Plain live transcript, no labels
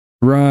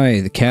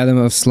Writhe, Chasm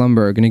of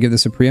Slumber. Gonna give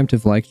this a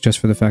preemptive like just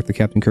for the fact that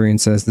Captain Korean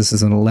says this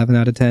is an 11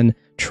 out of 10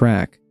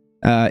 track.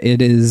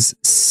 It is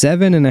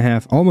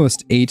 7.5,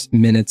 almost 8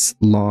 minutes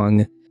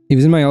long. He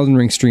was in my Elden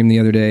Ring stream the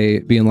other day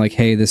being like,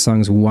 hey, this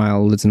song's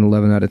wild. It's an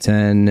 11 out of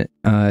 10.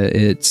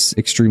 It's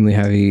extremely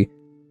heavy.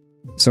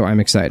 So I'm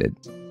excited.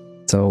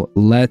 So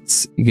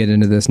let's get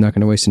into this. Not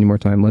going to waste any more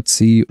time. Let's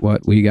see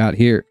what we got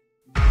here.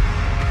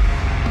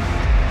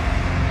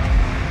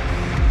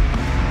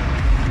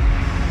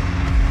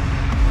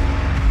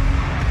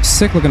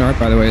 Sick looking art,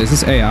 by the way. Is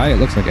this AI? It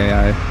looks like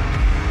AI.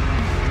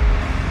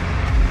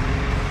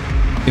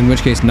 In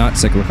which case, not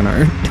sick looking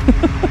art.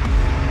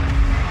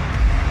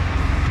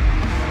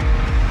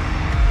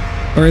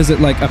 Or is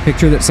it like a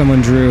picture that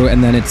someone drew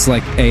and then it's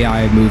like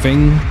AI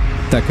moving?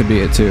 That could be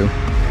it too.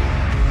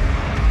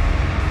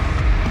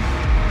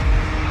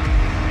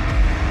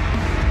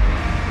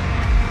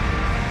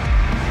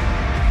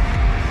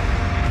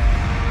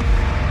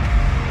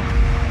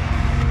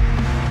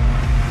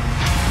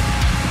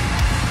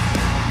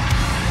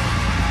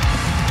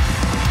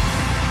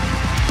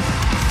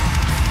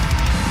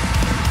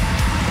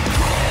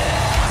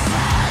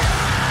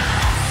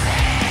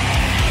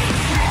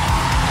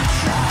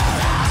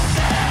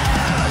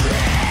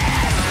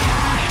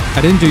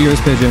 I didn't do yours,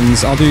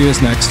 Pigeons. I'll do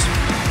yours next.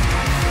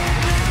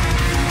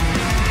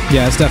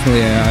 Yeah, it's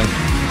definitely AI.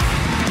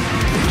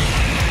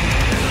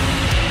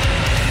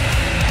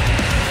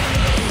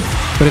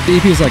 But if the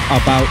EP is like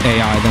about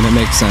AI, then it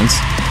makes sense.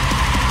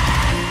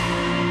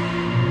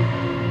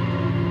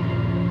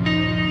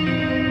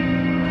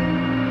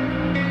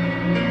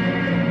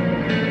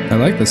 I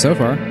like this so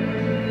far.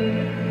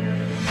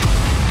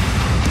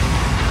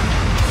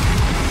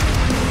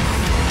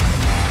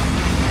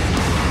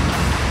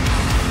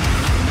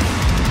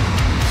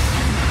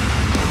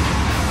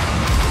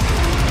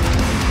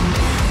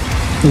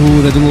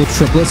 Ooh, the little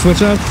triplet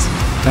switch ups?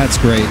 That's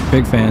great.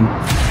 Big fan.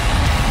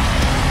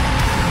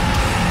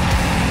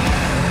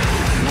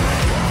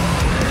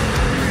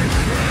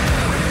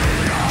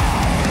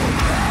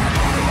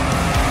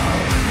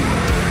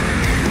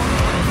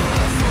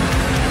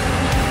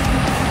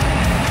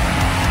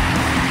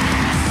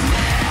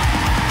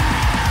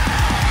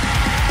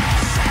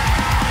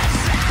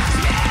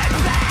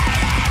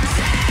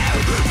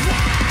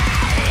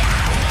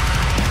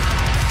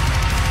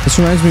 This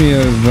reminds me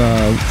of,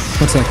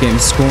 what's that game?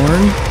 Scorn?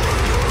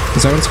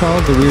 Is that what it's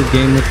called? The weird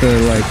game with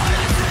the, like,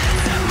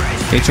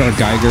 H.R.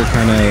 Geiger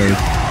kind of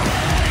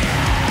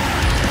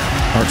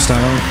art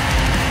style?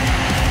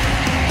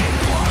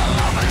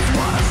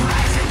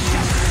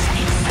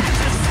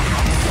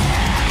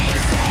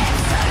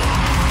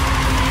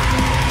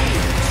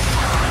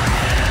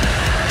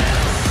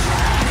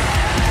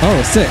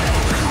 Oh, sick.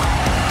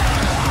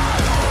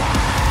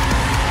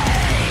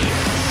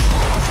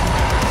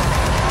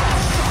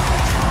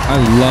 I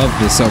love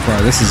this so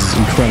far. This is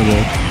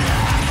incredible.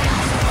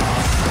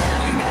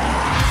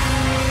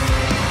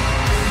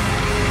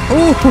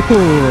 Oh!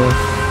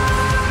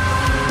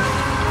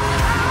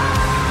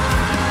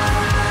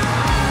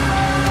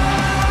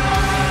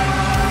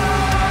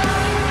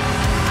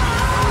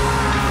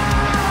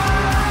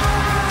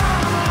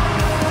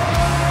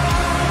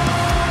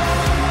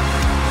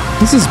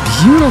 This is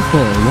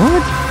beautiful.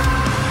 What?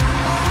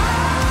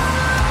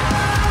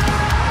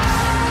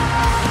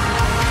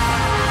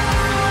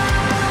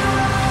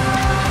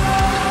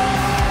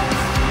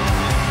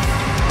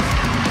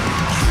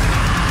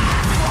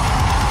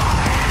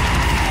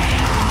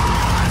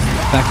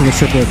 Back to the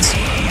triplets.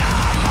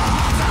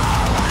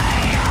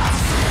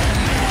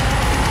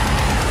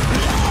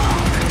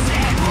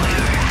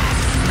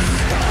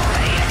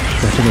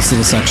 Back to this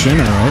little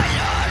section, alright.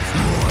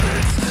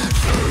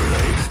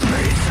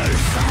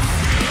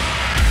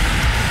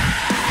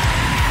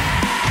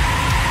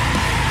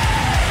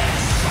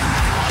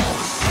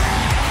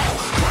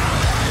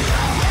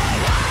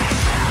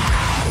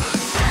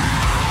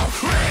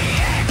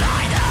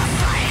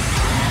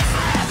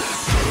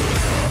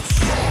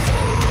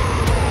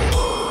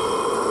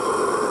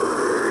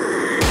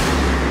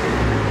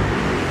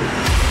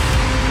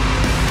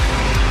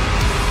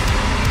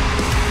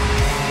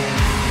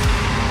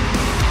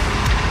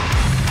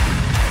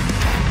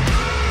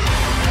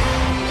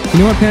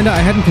 You know what, Panda? I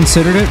hadn't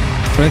considered it,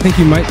 but I think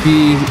you might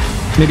be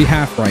maybe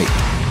half right.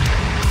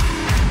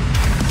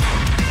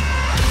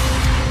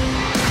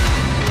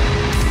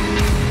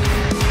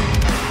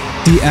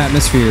 The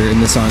atmosphere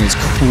in this song is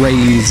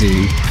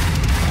crazy.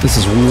 This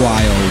is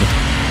wild.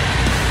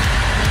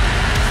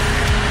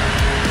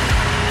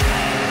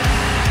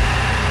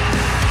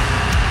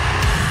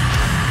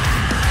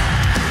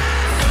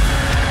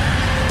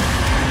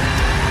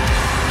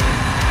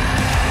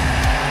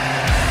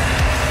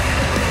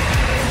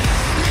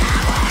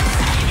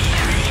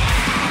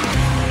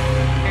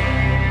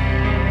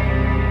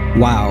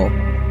 Wow.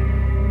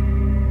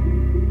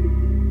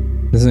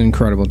 This is an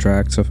incredible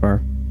track so far.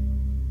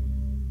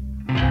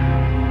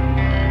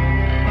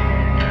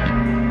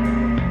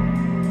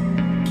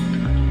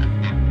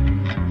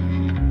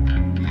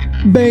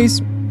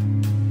 Bass.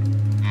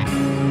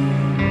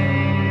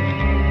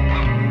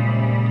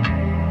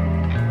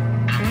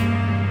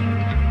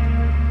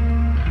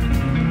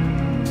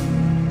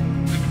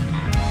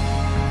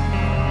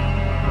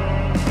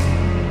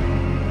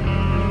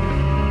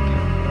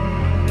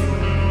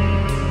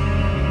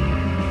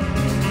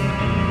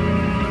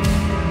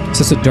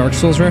 Is this a Dark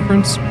Souls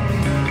reference?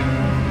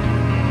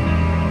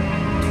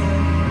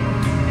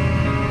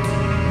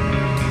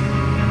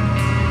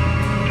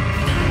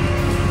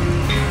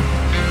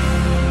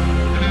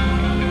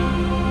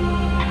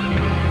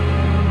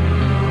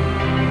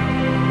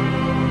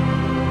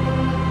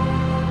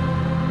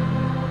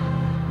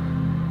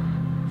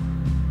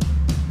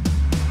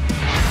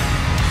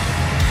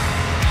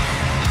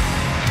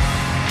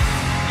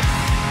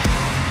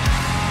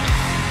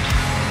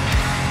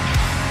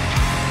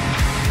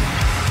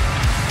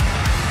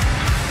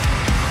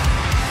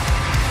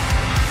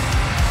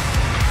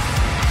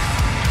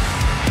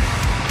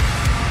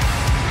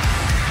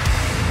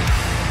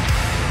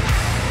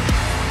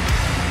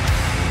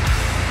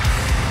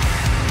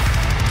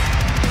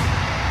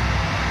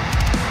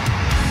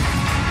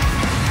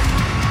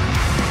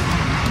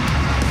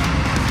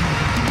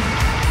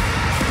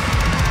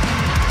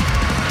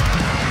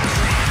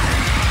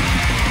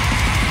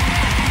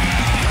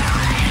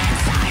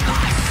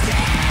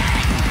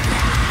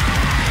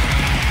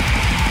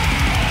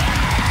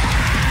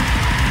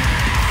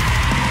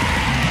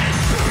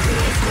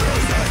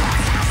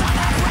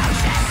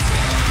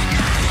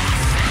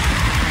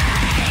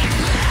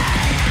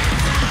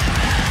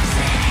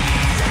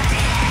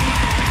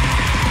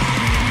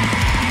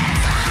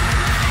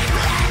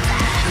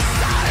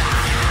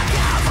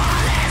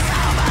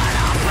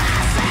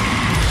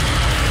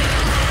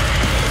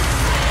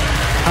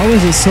 How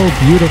is it so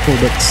beautiful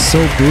but so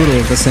brutal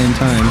at the same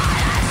time?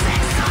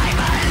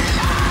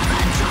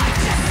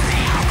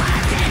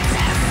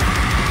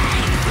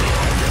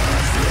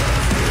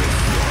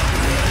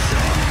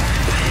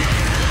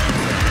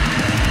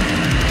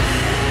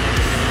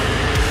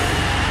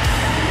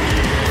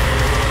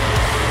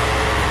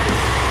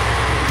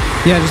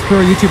 Yeah, just throw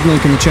a YouTube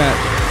link in the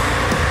chat.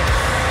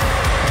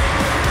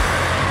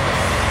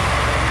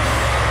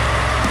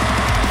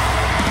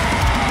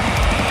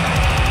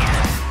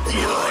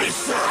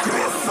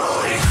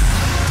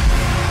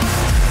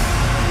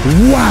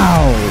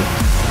 Wow!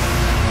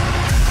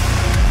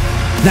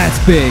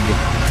 That's big.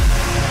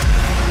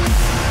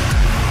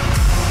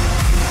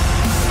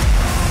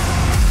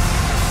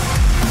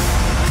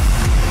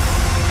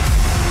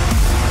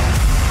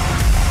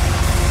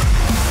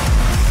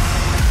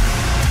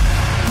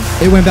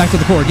 It went back to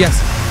the chord, yes.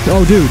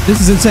 Oh, dude,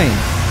 this is insane.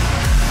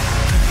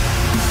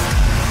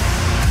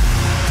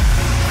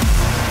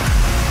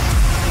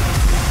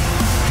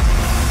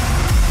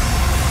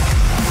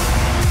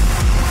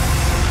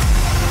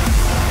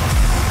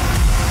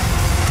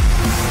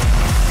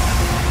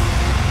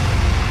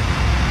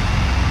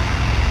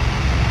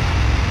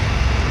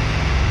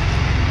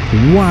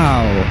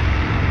 Wow.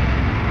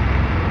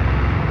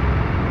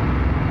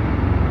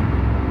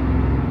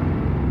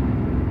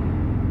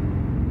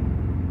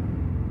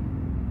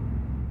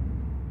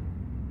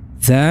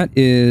 That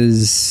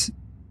is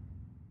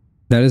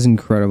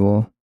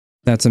incredible.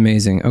 That's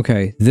amazing.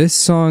 Okay, this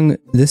song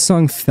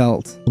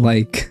felt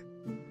like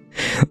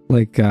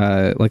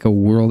a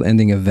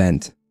world-ending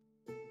event.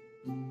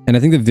 And I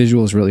think the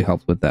visuals really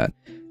helped with that.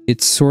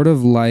 It's sort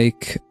of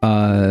like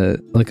a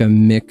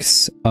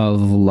mix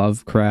of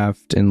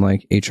Lovecraft and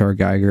like H.R.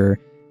 Geiger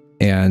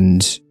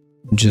and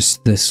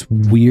just this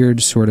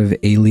weird sort of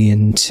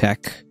alien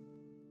tech,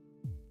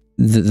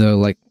 the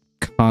like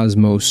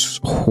cosmos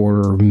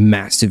horror,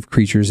 massive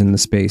creatures in the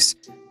space.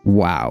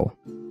 Wow.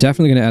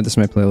 Definitely going to add this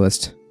to my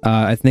playlist.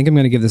 I think I'm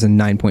going to give this a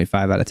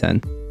 9.5 out of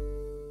 10.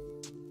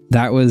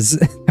 That was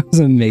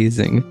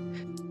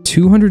amazing.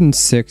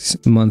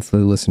 206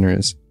 monthly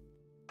listeners.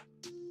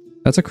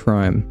 That's a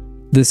crime.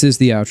 This is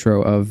the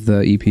outro of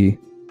the EP.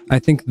 I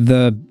think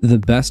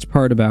the best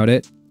part about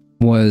it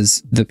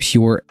was the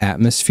pure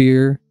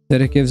atmosphere that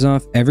it gives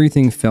off.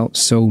 Everything felt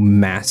so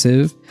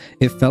massive.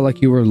 It felt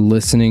like you were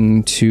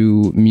listening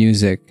to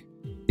music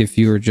if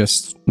you were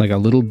just like a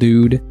little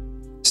dude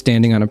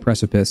standing on a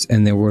precipice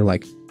and there were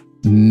like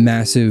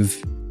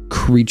massive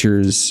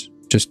creatures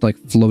just like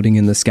floating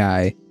in the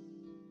sky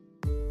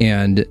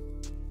and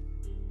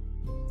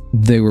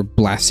they were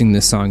blasting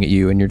this song at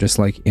you and you're just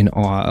like in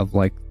awe of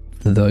like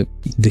the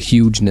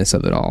hugeness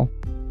of it all.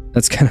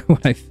 That's kind of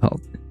what I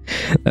felt.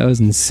 That was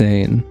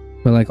insane.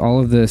 But like all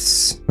of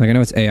this, like I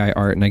know it's AI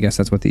art and I guess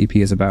that's what the EP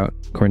is about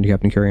according to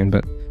Captain Curian,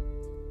 but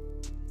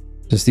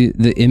just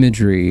the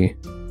imagery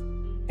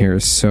here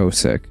is so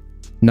sick.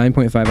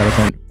 9.5 out of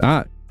 10.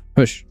 Ah,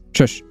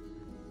 shush.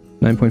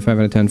 9.5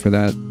 out of 10 for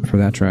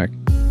that track.